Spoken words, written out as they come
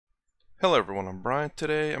Hello everyone, I'm Brian.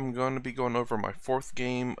 Today I'm going to be going over my fourth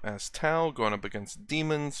game as Tau, going up against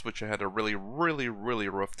Demons, which I had a really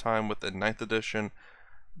rough time with in 9th edition.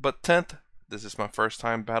 But 10th, this is my first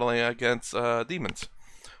time battling against Demons.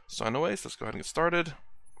 So anyways, let's go ahead and get started.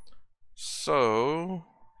 So,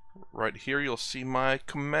 right here you'll see my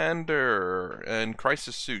commander in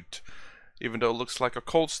Crisis Suit. Even though it looks like a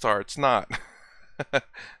cold star, it's not.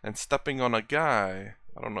 And stepping on a guy.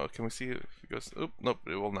 I don't know, can we see if it goes? Oop, nope,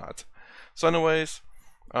 it will not. So anyways,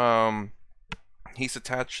 he's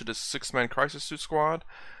attached to this 6-man Crisis Suit squad.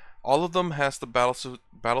 All of them has the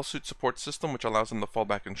battlesuit support system, which allows them to fall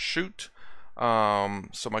back and shoot.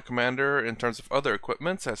 So my commander, in terms of other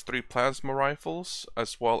equipments, has 3 plasma rifles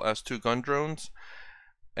as well as 2 gun drones.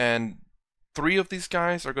 And 3 of these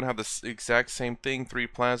guys are going to have the exact same thing, 3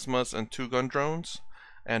 plasmas and 2 gun drones.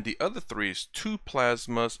 And the other 3 is 2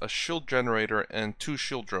 plasmas, a shield generator, and 2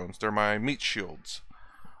 shield drones. They're my meat shields.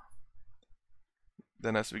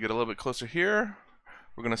 Then as we get a little bit closer here,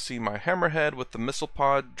 we're going to see my hammerhead with the missile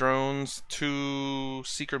pod drones, 2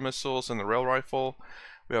 seeker missiles, and the rail rifle.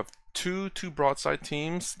 We have two broadside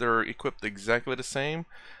teams. They're equipped exactly the same.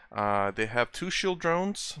 They have 2 shield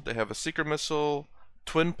drones. They have a seeker missile,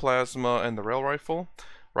 twin plasma, and the rail rifle.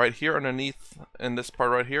 Right here underneath, in this part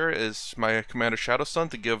right here, is my Commander Shadow Sun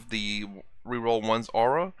to give the reroll 1's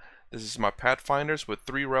aura. This is my Pathfinders with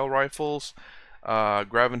 3 rail rifles, grav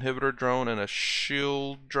inhibitor drone, and a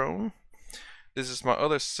shield drone. This is my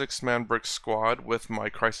other 6-man brick squad with my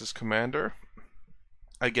Crisis Commander.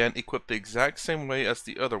 Again, equipped the exact same way as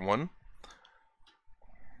the other one.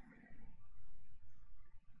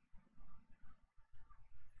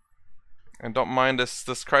 And don't mind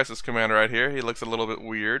this Crisis Commander right here. He looks a little bit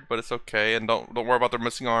weird, but it's okay. And don't worry about their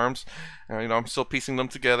missing arms. You know, I'm still piecing them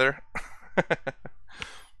together.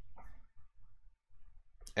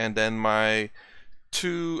 And then my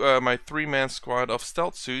 3-man squad of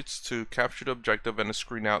stealth suits to capture the objective and to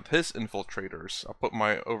screen out his infiltrators. I'll put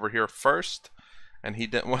my over here first, and he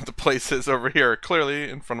didn't want to place his over here clearly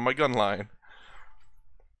in front of my gun line.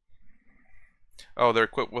 Oh, they're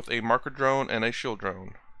equipped with a marker drone and a shield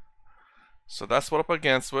drone. So that's what I'm up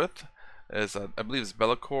against with. Is I believe it's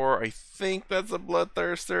Be'lakor. I think that's a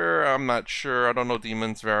Bloodthirster. I'm not sure. I don't know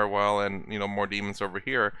demons very well, and you know, more demons over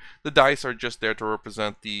here. The dice are just there to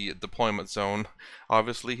represent the deployment zone.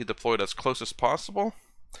 Obviously, he deployed as close as possible.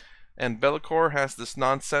 And Be'lakor has this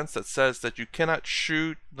nonsense that says that you cannot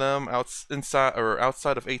shoot them inside or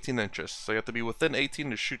outside of 18 inches. So you have to be within 18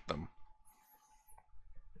 to shoot them.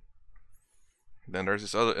 Then there's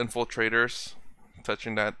these other infiltrators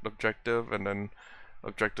touching that objective, and then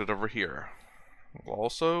objective over here.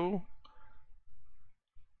 Also,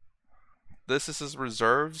 this is his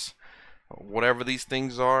reserves, whatever these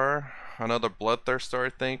things are. Another Bloodthirster, I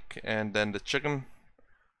think, and then the chicken.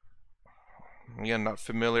 Again, not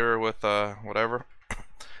familiar with whatever.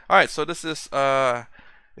 Alright, so this is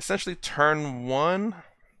essentially turn 1.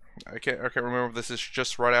 I can't remember if this is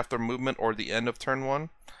just right after movement or the end of turn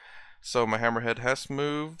 1. So my hammerhead has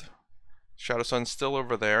moved. Shadow Sun's still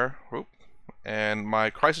over there. Oop. And my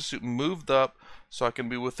Crisis Suit moved up so I can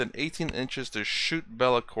be within 18 inches to shoot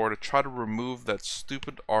Be'lakor to try to remove that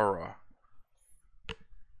stupid aura.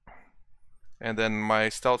 And then my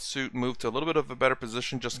Stealth Suit moved to a little bit of a better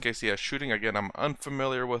position just in case he has shooting. Again, I'm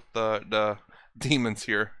unfamiliar with the demons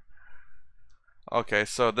here. Okay,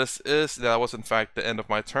 so that was in fact the end of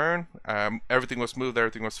my turn. Everything was moved,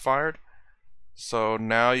 everything was fired. So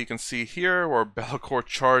now you can see here where Be'lakor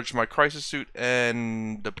charged my Crisis Suit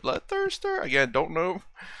and the Bloodthirster. Again, don't know.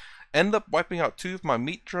 End up wiping out 2 of my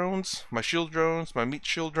meat drones, my shield drones, my meat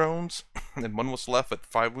shield drones, and 1 was left with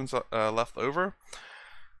 5 wounds left over.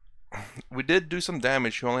 We did do some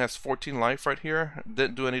damage. He only has 14 life right here.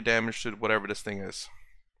 Didn't do any damage to whatever this thing is.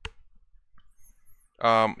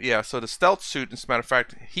 Yeah, so the stealth suit, as a matter of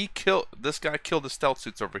fact, this guy killed the stealth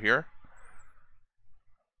suits over here.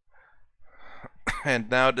 And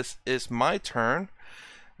now this is my turn.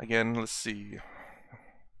 Again, let's see.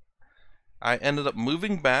 I ended up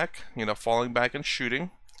moving back, you know, falling back and shooting.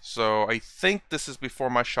 So I think this is before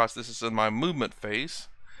my shots. This is in my movement phase.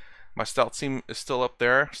 My stealth team is still up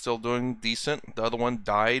there, still doing decent. The other one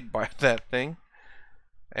died by that thing.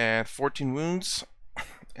 And 14 wounds.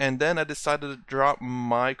 And then I decided to drop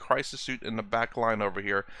my Crisis Suit in the back line over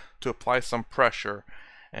here to apply some pressure.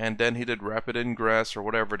 And then he did rapid ingress or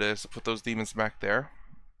whatever it is to put those demons back there.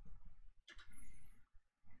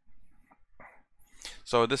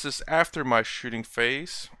 So this is after my shooting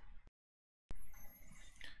phase.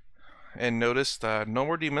 And notice no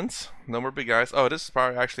more demons, no more big guys. Oh, this is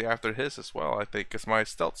probably actually after his as well, I think, because my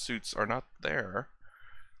stealth suits are not there.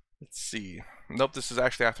 Let's see. Nope, this is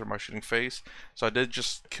actually after my shooting phase. So I did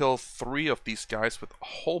just kill 3 of these guys with a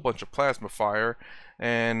whole bunch of plasma fire,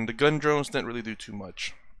 and the gun drones didn't really do too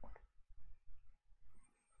much.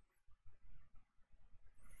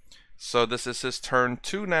 So this is his turn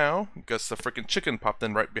 2 now, because the freaking chicken popped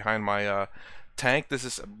in right behind my tank. This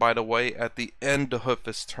is, by the way, at the end of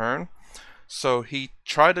his turn. So he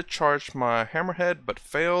tried to charge my hammerhead, but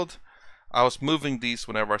failed. I was moving these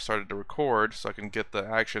whenever I started to record, so I can get the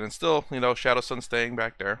action, and still, you know, Shadowsun staying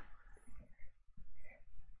back there.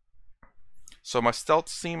 So my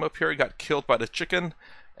stealth team up here got killed by the chicken,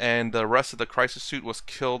 and the rest of the crisis suit was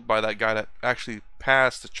killed by that guy that actually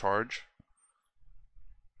passed the charge.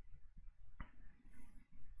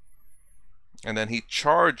 And then he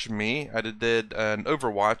charged me. I did an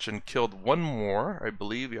overwatch and killed 1 more, I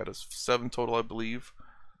believe. He had a 7 total, I believe.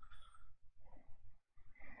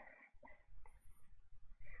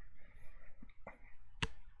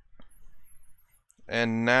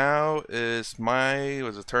 And now is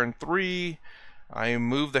was it turn 3? I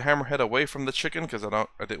moved the hammerhead away from the chicken because I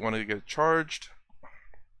didn't want to get charged.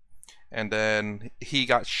 And then he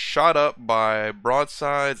got shot up by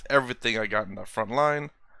broadsides, everything I got in the front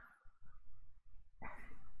line.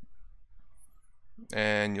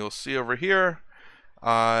 And you'll see over here,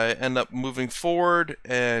 I end up moving forward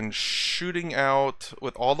and shooting out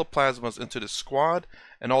with all the plasmas into the squad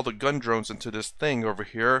and all the gun drones into this thing over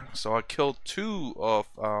here. So I killed 2 of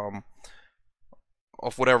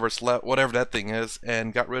whatever's left, whatever that thing is,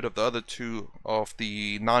 and got rid of the other 2 of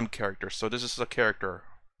the non-characters. So this is a character.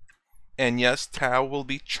 And yes, Tau will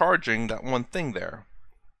be charging that one thing there.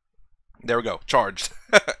 There we go, charged,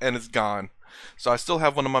 and it's gone. So I still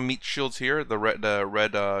have one of my meat shields here, the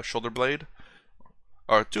red shoulder blade,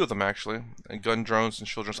 or 2 of them actually, and gun drones and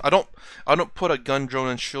shield drones. I don't put a gun drone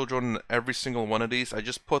and shield drone in every single one of these. I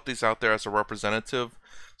just put these out there as a representative.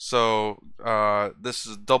 So this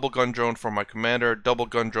is double gun drone for my commander, double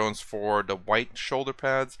gun drones for the white shoulder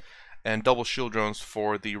pads, and double shield drones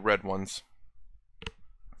for the red ones.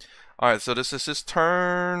 Alright, so this is his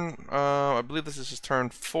turn. I believe this is his turn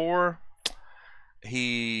 4.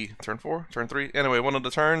 Turn 4? Turn 3? Anyway, one of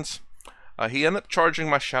the turns. He ended up charging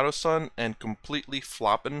my Shadowsun and completely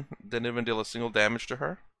flopping. Didn't even deal a single damage to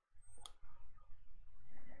her.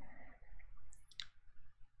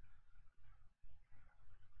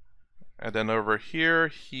 And then over here,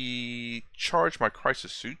 he charged my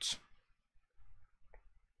crisis suits.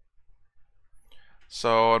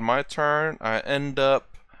 So on my turn, I end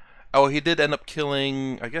up... Oh, he did end up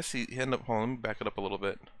killing... I guess he ended up... Hold on, let me back it up a little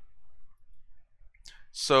bit.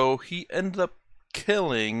 So he ended up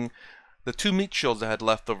killing the 2 meat shields I had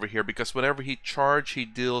left over here, because whenever he charged, he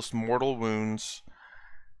deals mortal wounds.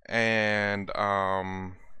 And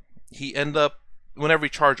he ended up... Whenever he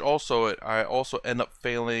charged also, I also end up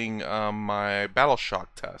failing my battle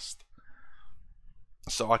shock test.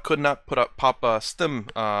 So I could not pop a stim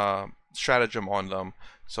stratagem on them.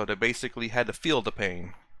 So they basically had to feel the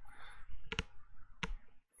pain.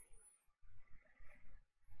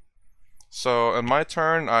 So in my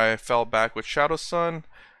turn, I fell back with Shadowsun,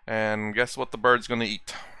 and guess what the bird's gonna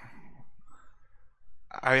eat?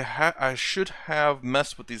 I should have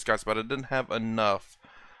messed with these guys, but I didn't have enough.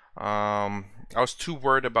 I was too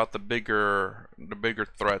worried about the bigger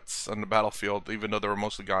threats on the battlefield, even though they were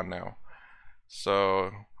mostly gone now.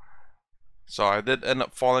 So I did end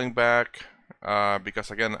up falling back because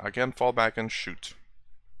again fall back and shoot.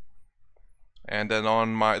 And then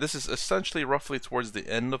on my, this is essentially roughly towards the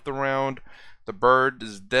end of the round. The bird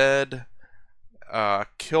is dead.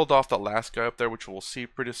 Killed off the last guy up there, which we'll see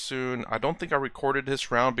pretty soon. I don't think I recorded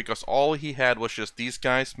his round because all he had was just these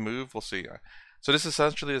guys move. We'll see. So this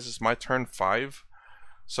is my turn 5.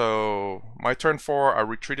 So my turn 4, I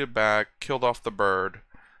retreated back, killed off the bird.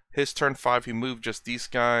 His turn 5, he moved just these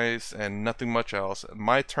guys and nothing much else.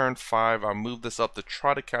 My turn 5, I moved this up to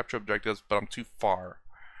try to capture objectives, but I'm too far.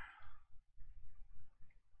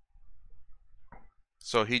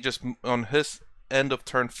 So he just, on his end of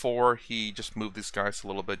turn 4, he just moved these guys a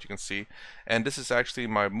little bit, you can see. And this is actually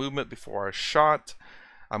my movement before I shot.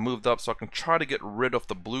 I moved up so I can try to get rid of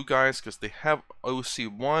the blue guys because they have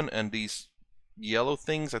OC1 and these yellow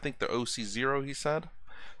things. I think they're OC0, he said.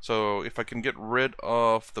 So if I can get rid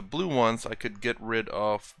of the blue ones, I could get rid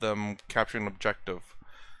of them capturing an objective.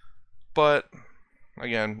 But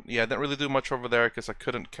again, yeah, I didn't really do much over there because I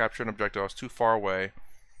couldn't capture an objective. I was too far away.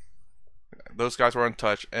 Those guys were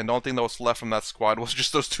untouched, and the only thing that was left from that squad was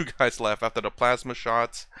just those 2 guys left after the plasma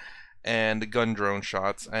shots and the gun drone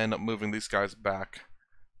shots. I ended up moving these guys back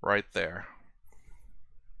right there.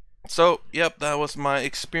 So, yep, that was my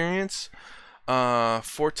experience.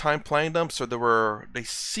 4th time playing them, so they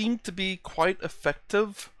seemed to be quite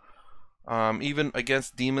effective, even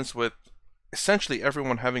against demons with essentially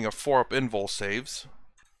everyone having a 4-up invul saves.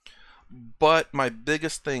 But my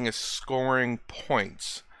biggest thing is scoring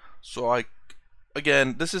points. So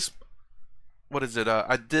again, this is, what is it?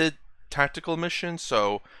 I did tactical missions,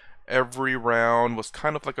 so every round was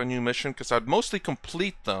kind of like a new mission because I'd mostly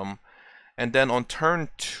complete them, and then on turn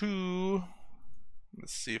 2,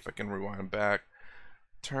 let's see if I can rewind back.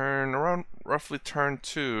 Roughly turn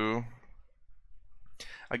 2.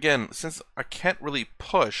 Again, since I can't really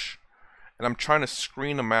push, and I'm trying to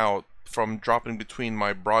screen them out from dropping between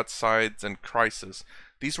my broadsides and Crisis.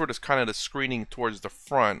 These were just kind of the screening towards the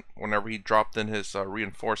front whenever he dropped in his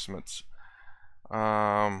reinforcements.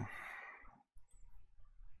 So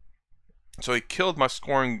he killed my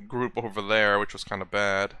scoring group over there, which was kind of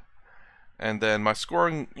bad. And then my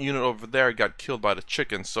scoring unit over there got killed by the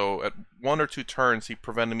chicken. So at 1 or 2 turns, he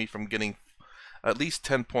prevented me from getting at least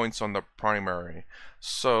 10 points on the primary.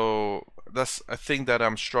 So that's a thing that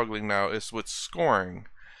I'm struggling now is with scoring.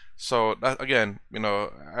 So that, again, you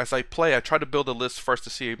know, as I play, I try to build a list first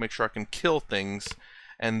to make sure I can kill things,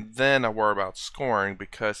 and then I worry about scoring,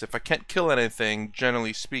 because if I can't kill anything,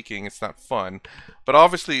 generally speaking, it's not fun. But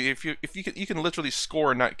obviously, if you can literally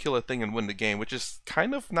score and not kill a thing and win the game, which is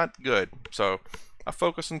kind of not good. So I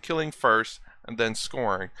focus on killing first and then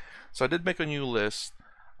scoring. So I did make a new list.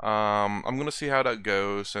 I'm gonna see how that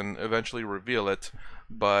goes and eventually reveal it.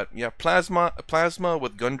 But yeah, plasma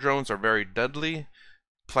with gun drones are very deadly.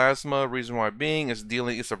 Plasma, reason why being, is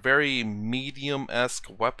it's a very medium-esque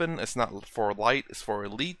weapon. It's not for light, it's for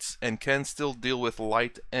elites, and can still deal with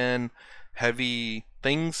light and heavy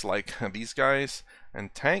things like these guys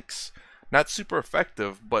and tanks. Not super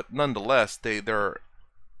effective, but nonetheless, they're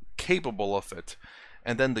capable of it.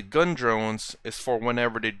 And then the gun drones is for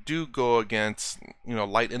whenever they do go against, you know,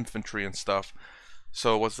 light infantry and stuff.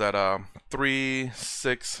 So what's that? 3,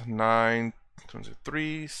 6, 9,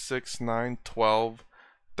 3, 6, 9, 12.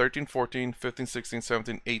 13, 14, 15, 16,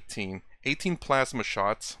 17, 18. 18 plasma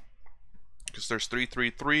shots. Because there's 3, 3,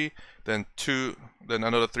 3, then 2, then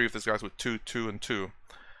another 3 if this guy's with 2, 2, and 2.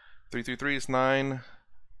 3, 3, 3 is 9,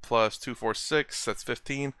 plus 2, 4, 6, that's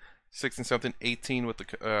 15. 16, 17, 18 with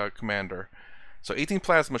the commander. So 18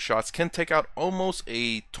 plasma shots can take out almost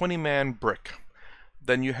a 20-man brick.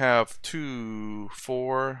 Then you have 2,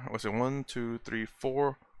 4, what's it, 1, 2, 3,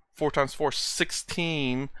 4. 4 times 4,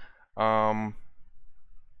 16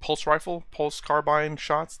 pulse rifle, pulse carbine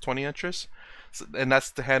shots, 20 inches. So, and that's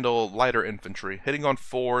to handle lighter infantry. Hitting on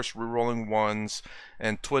 4s, rerolling 1s,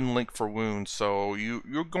 and twin link for wounds. So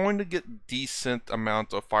you're going to get decent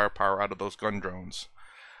amount of firepower out of those gun drones.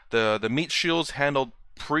 The meat shields handled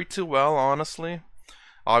pretty well, honestly.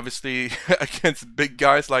 Obviously, against big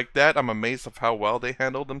guys like that, I'm amazed of how well they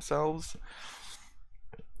handled themselves.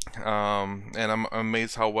 And I'm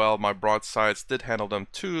amazed how well my broadsides did handle them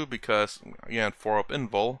too, because again, 4-up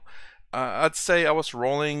invul. I'd say I was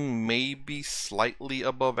rolling maybe slightly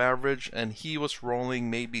above average, and he was rolling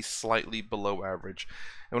maybe slightly below average.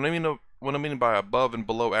 And what I mean by above and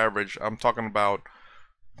below average, I'm talking about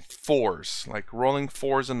 4s, like rolling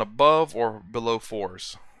 4s and above or below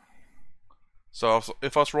 4s. So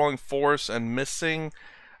if I was rolling 4s and missing,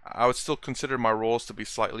 I would still consider my rolls to be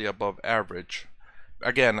slightly above average.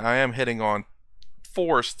 Again, I am hitting on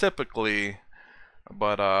 4s typically,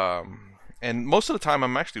 but and most of the time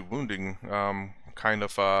I'm actually wounding kind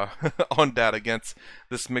of on that against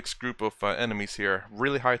this mixed group of enemies here.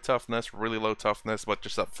 Really high toughness, really low toughness, but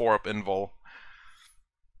just that 4-up invul.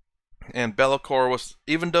 And Be'lakor was,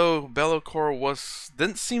 even though Be'lakor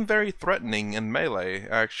didn't seem very threatening in melee,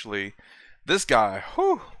 actually, this guy,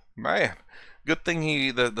 whew, man, good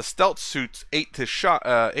thing the stealth suits ate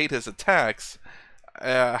his attacks.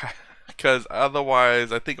 Because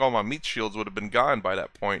otherwise, I think all my meat shields would have been gone by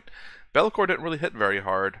that point. Be'lakor didn't really hit very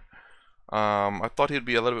hard. I thought he'd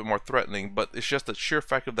be a little bit more threatening, but it's just the sheer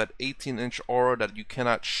fact of that 18-inch aura that you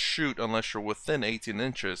cannot shoot unless you're within 18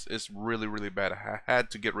 inches is really, really bad. I had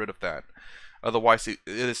to get rid of that. Otherwise, it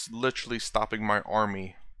is literally stopping my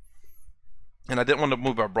army. And I didn't want to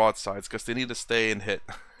move our broadsides because they need to stay and hit.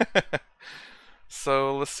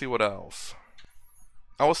 So let's see what else.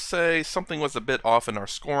 I will say something was a bit off in our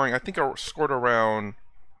scoring. I think I scored around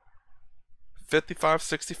 55,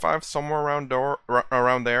 65, somewhere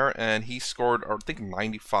around there, and he scored, I think,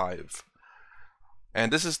 95.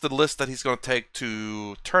 And this is the list that he's going to take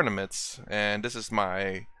to tournaments, and this is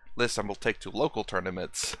my list I will take to local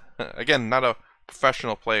tournaments. Again, not a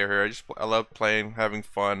professional player here. I love playing, having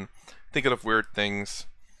fun, thinking of weird things,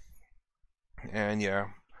 and yeah.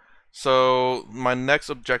 So my next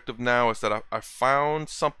objective now is that I found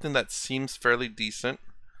something that seems fairly decent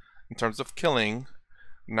in terms of killing.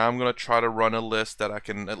 Now I'm going to try to run a list that I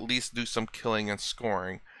can at least do some killing and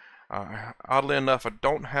scoring. Oddly enough, I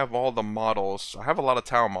don't have all the models. I have a lot of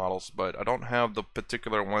town models, but I don't have the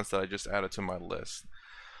particular ones that I just added to my list.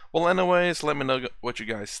 Well, anyways, let me know what you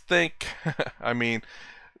guys think. I mean,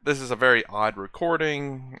 this is a very odd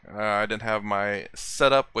recording. I didn't have my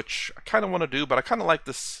setup, which I kind of want to do, but I kind of like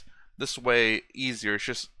this way easier. It's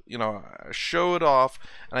just, you know, I show it off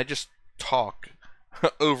and I just talk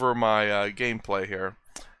over my gameplay here.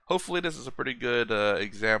 Hopefully this is a pretty good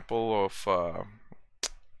example of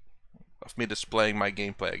me displaying my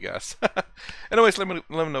gameplay, I guess. Anyways, let me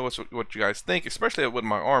know what you guys think, especially with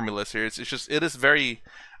my army list here. It's just, it is very,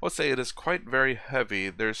 I would say it is quite very heavy.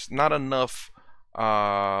 There's not enough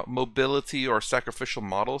mobility or sacrificial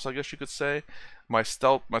models, I guess you could say. My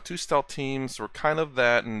two stealth teams were kind of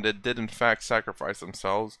that, and they did in fact sacrifice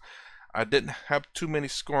themselves. I didn't have too many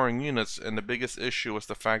scoring units, and the biggest issue was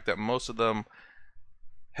the fact that most of them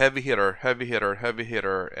heavy hitter, heavy hitter, heavy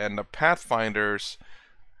hitter, and the Pathfinders,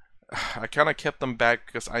 I kind of kept them back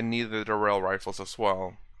because I needed the rail rifles as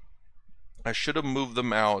well. I should have moved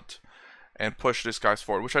them out and pushed these guys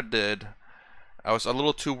forward, which I did. I was a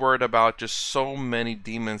little too worried about just so many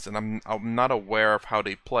demons, and I'm not aware of how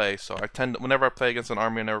they play. So I tend to, whenever I play against an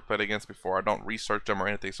army I never played against before, I don't research them or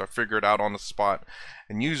anything. So I figure it out on the spot,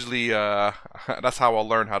 and usually that's how I'll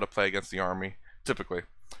learn how to play against the army, typically.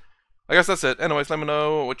 I guess that's it. Anyways, let me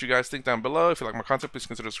know what you guys think down below. If you like my content, please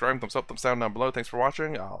consider subscribing. Thumbs up, thumbs down below. Thanks for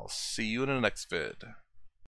watching. I'll see you in the next vid.